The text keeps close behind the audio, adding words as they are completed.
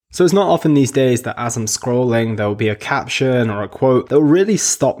So it's not often these days that as I'm scrolling, there will be a caption or a quote that will really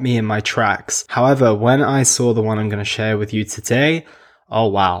stop me in my tracks. However, when I saw the one I'm going to share with you today, oh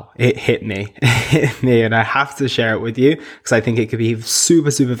wow, it hit me. It hit me, and I have to share it with you because I think it could be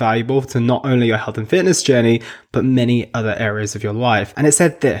super, super valuable to not only your health and fitness journey, but many other areas of your life. And it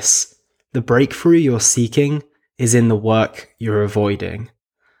said this: the breakthrough you're seeking is in the work you're avoiding.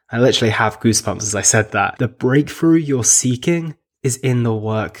 I literally have goosebumps as I said that. The breakthrough you're seeking is in the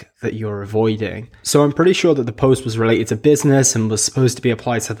work that you're avoiding. So I'm pretty sure that the post was related to business and was supposed to be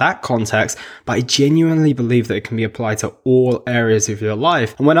applied to that context, but I genuinely believe that it can be applied to all areas of your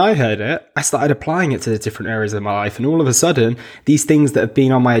life. And when I heard it, I started applying it to the different areas of my life. And all of a sudden, these things that have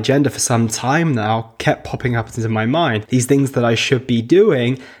been on my agenda for some time now kept popping up into my mind. These things that I should be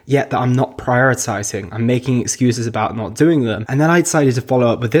doing, yet that I'm not prioritizing. I'm making excuses about not doing them. And then I decided to follow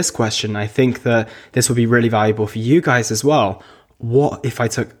up with this question. I think that this will be really valuable for you guys as well. What if I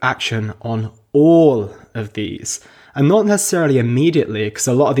took action on all of these? And not necessarily immediately, because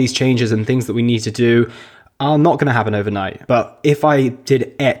a lot of these changes and things that we need to do are not going to happen overnight. But if I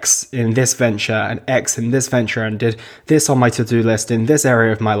did X in this venture and X in this venture and did this on my to-do list in this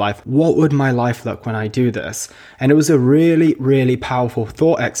area of my life, what would my life look when I do this? And it was a really, really powerful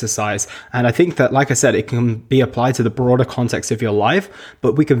thought exercise. And I think that, like I said, it can be applied to the broader context of your life,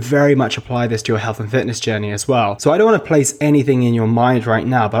 but we can very much apply this to your health and fitness journey as well. So I don't want to place anything in your mind right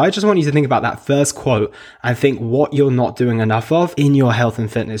now, but I just want you to think about that first quote and think what you're not doing enough of in your health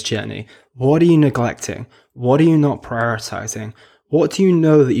and fitness journey. What are you neglecting? What are you not prioritizing? What do you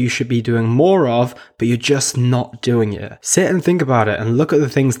know that you should be doing more of, but you're just not doing it? Sit and think about it and look at the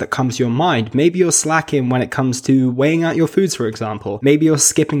things that come to your mind. Maybe you're slacking when it comes to weighing out your foods, for example. Maybe you're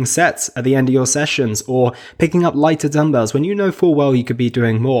skipping sets at the end of your sessions or picking up lighter dumbbells when you know full well you could be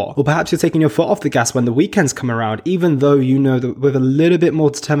doing more. Or perhaps you're taking your foot off the gas when the weekends come around, even though you know that with a little bit more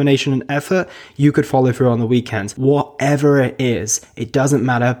determination and effort, you could follow through on the weekends. Whatever it is, it doesn't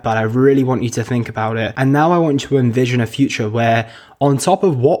matter, but I really want you to think about it. And now I want you to envision a future where on top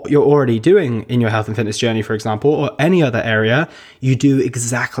of what you're already doing in your health and fitness journey, for example, or any other area, you do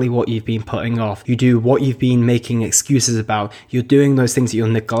exactly what you've been putting off. You do what you've been making excuses about. You're doing those things that you're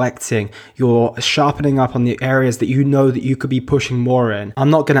neglecting. You're sharpening up on the areas that you know that you could be pushing more in. I'm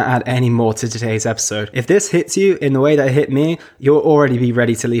not going to add any more to today's episode. If this hits you in the way that it hit me, you'll already be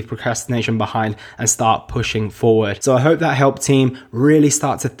ready to leave procrastination behind and start pushing forward. So I hope that helped, team, really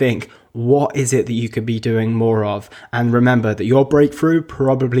start to think, what is it that you could be doing more of? And remember that your breakthrough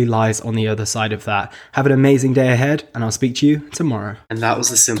probably lies on the other side of that. Have an amazing day ahead, and I'll speak to you tomorrow. And that was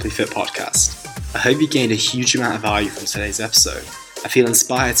the Simply Fit podcast. I hope you gained a huge amount of value from today's episode. I feel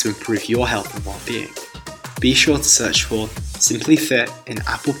inspired to improve your health and well-being. Be sure to search for Simply Fit in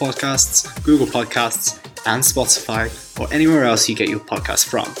Apple Podcasts, Google Podcasts, and Spotify, or anywhere else you get your podcast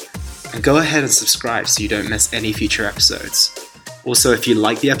from. And go ahead and subscribe so you don't miss any future episodes. Also, if you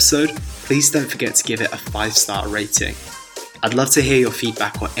like the episode, please don't forget to give it a 5-star rating. I'd love to hear your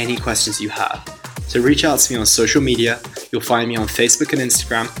feedback or any questions you have. So reach out to me on social media. You'll find me on Facebook and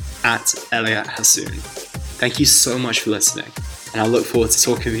Instagram at Elliot Hassoun. Thank you so much for listening, and I look forward to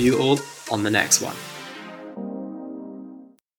talking with you all on the next one.